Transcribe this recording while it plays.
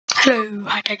Hello,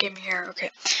 High-Tech Gaming here.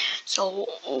 Okay, so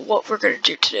what we're gonna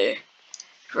do today,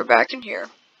 we're back in here.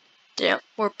 Yeah,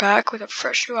 we're back with a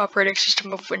fresh new operating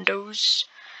system of Windows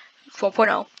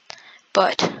 12.0,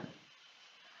 but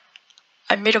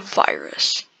I made a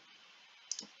virus.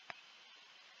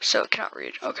 So it cannot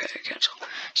read. Okay, cancel.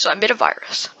 So I made a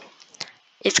virus.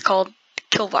 It's called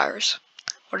Kill Virus.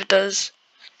 What it does,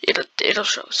 it'll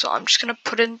show. So I'm just gonna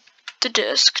put in the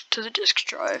disk to the disk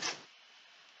drive.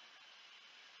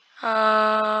 And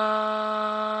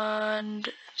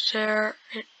there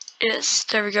it is.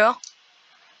 There we go.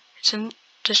 It's in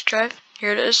disk drive.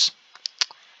 Here it is.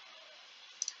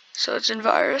 So it's in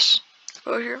virus.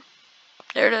 Go here.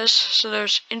 There it is. So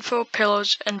there's info,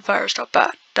 payloads, and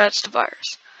virus.bat. That's the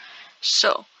virus.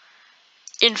 So,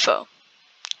 info.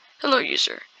 Hello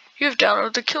user. You have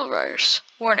downloaded the kill virus.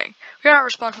 Warning. We are not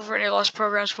responsible for any lost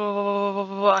programs, blah blah blah blah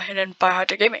blah blah, hidden by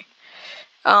High-Tech Gaming.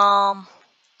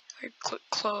 I click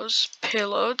close.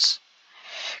 Payloads.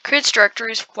 Creates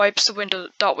directories, wipes the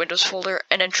 .windows folder,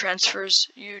 and then transfers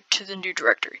you to the new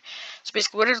directory. So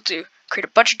basically what it'll do, create a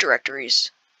bunch of directories,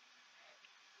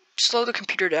 slow the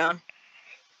computer down,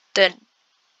 then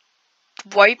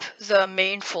wipe the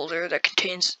main folder that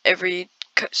contains every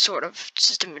sort of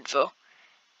system info,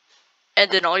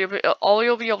 and then all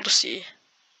you'll be able to see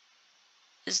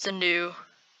is the new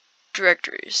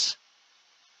directories.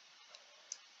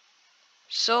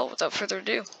 So without further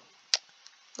ado,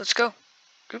 let's go.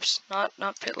 Oops, not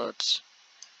payloads.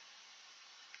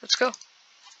 Let's go.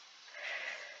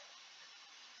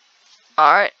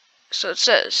 Alright, so it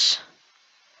says,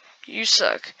 you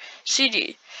suck.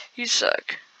 CD, you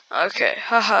suck. Okay,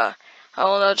 haha. I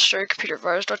will now destroy your computer.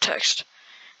 Virus.txt.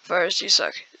 Virus, you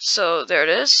suck. So there it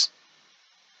is.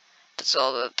 That's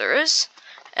all that there is.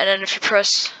 And then if you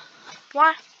press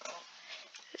Y,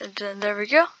 and then there we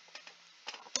go.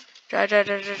 And it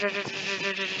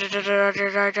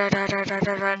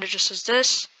just says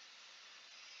this.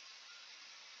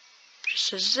 Just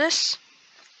says this.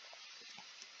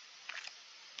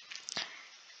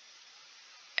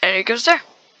 And it goes there.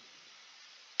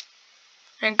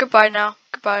 And goodbye now.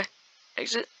 Goodbye.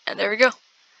 Exit. And there we go.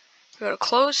 We go to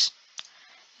close.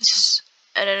 This is,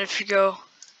 and then if you go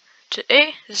to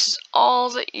A, this is all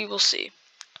that you will see.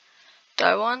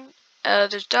 Die 1.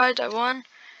 There's die 1.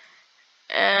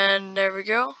 And there we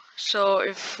go. So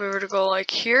if we were to go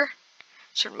like here,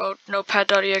 insert mode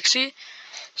notepad.exe.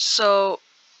 So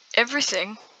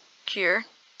everything here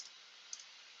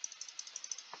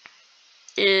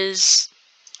is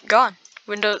gone.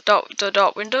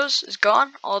 Windows is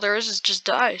gone. All there is just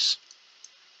dies.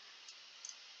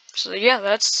 So yeah,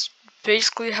 that's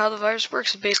basically how the virus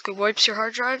works. It basically wipes your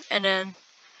hard drive and then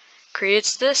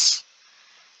creates this.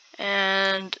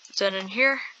 And then in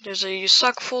here, there's a you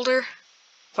suck folder,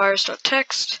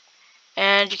 virus.txt,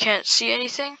 and you can't see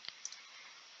anything.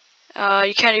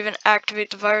 You can't even activate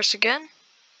the virus again.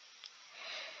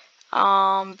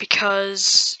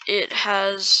 Because it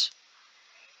has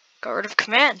got rid of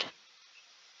command.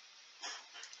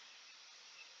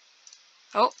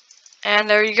 Oh, and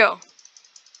there you go.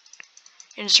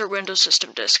 Insert Windows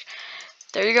System Disk.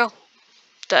 There you go.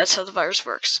 That's how the virus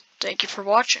works. Thank you for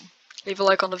watching. Leave a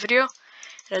like on the video.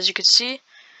 And as you can see,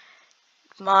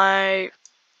 my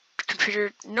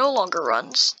computer no longer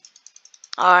runs.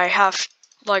 All I have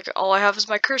is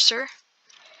my cursor.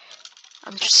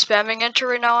 I'm just spamming enter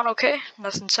right now on OK.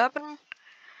 Nothing's happening.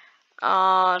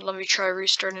 Let me try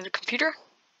restarting the computer.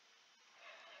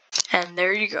 And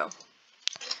there you go.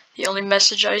 The only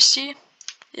message I see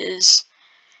is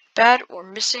bad or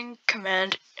missing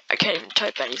command. I can't even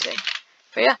type anything.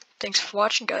 But yeah, thanks for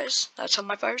watching, guys. That's how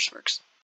my virus works.